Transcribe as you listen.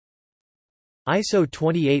ISO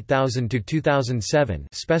 28000-2007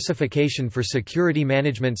 Specification for Security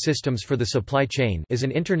Management Systems for the Supply Chain is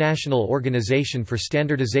an international organization for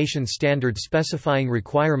standardization standards specifying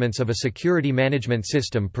requirements of a security management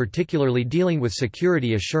system, particularly dealing with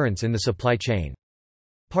security assurance in the supply chain.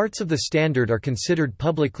 Parts of the standard are considered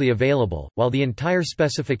publicly available, while the entire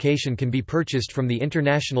specification can be purchased from the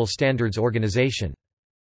International Standards Organization.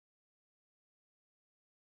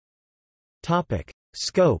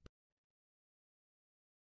 Scope.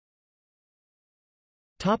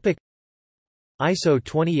 ISO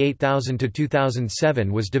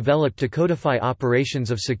 28000-2007 was developed to codify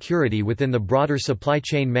operations of security within the broader supply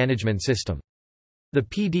chain management system. The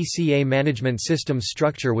PDCA management system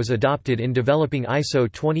structure was adopted in developing ISO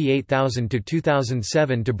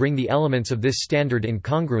 28000-2007 to bring the elements of this standard in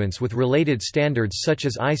congruence with related standards such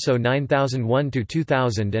as ISO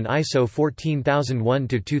 9001-2000 and ISO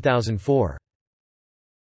 14001-2004.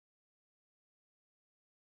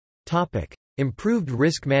 Improved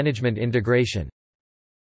risk management integration.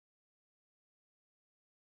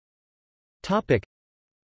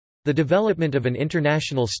 The development of an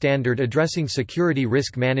international standard addressing security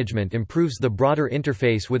risk management improves the broader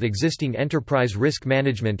interface with existing enterprise risk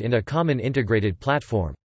management in a common integrated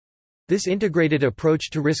platform. This integrated approach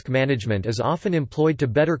to risk management is often employed to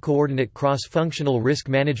better coordinate cross-functional risk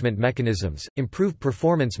management mechanisms, improve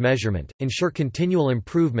performance measurement, ensure continual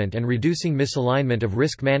improvement and reducing misalignment of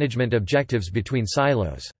risk management objectives between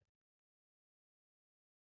silos.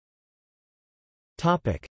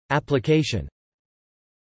 Application.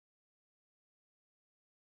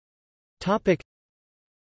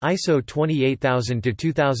 ISO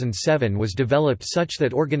 28000-2007 was developed such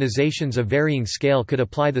that organizations of varying scale could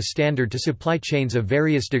apply the standard to supply chains of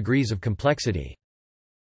various degrees of complexity.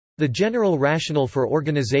 The general rationale for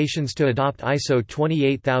organizations to adopt ISO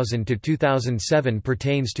 28000-2007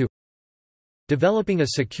 pertains to developing a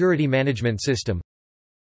security management system,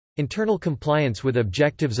 internal compliance with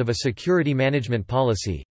objectives of a security management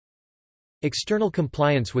policy, external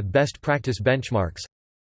compliance with best practice benchmarks,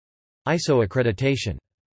 ISO accreditation.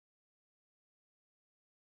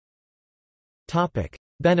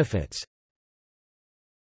 Benefits.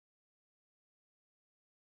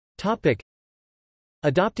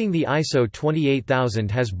 Adopting the ISO 28000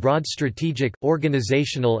 has broad strategic,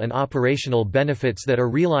 organizational and operational benefits that are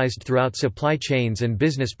realized throughout supply chains and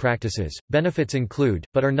business practices. Benefits include,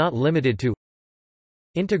 but are not limited to,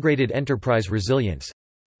 integrated enterprise resilience,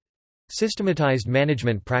 systematized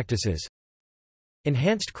management practices,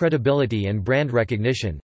 enhanced credibility and brand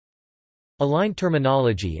recognition, aligned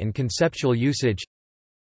terminology and conceptual usage,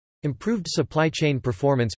 improved supply chain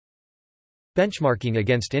performance, benchmarking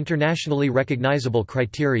against internationally recognizable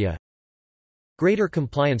criteria, greater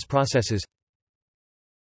compliance processes.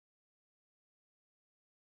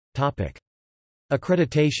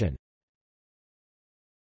 Accreditation.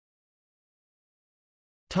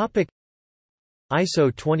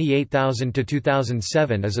 ISO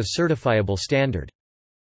 28000-2007 is a certifiable standard.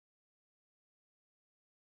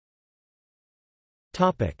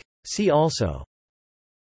 See also: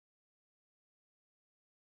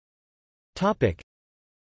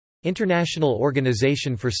 International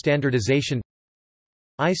Organization for Standardization,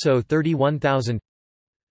 ISO 31000,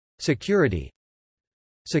 Security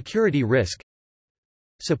risk,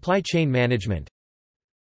 Supply chain management,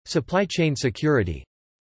 Supply chain security,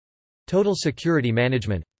 Total security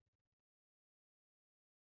management.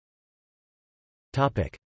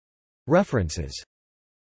 References.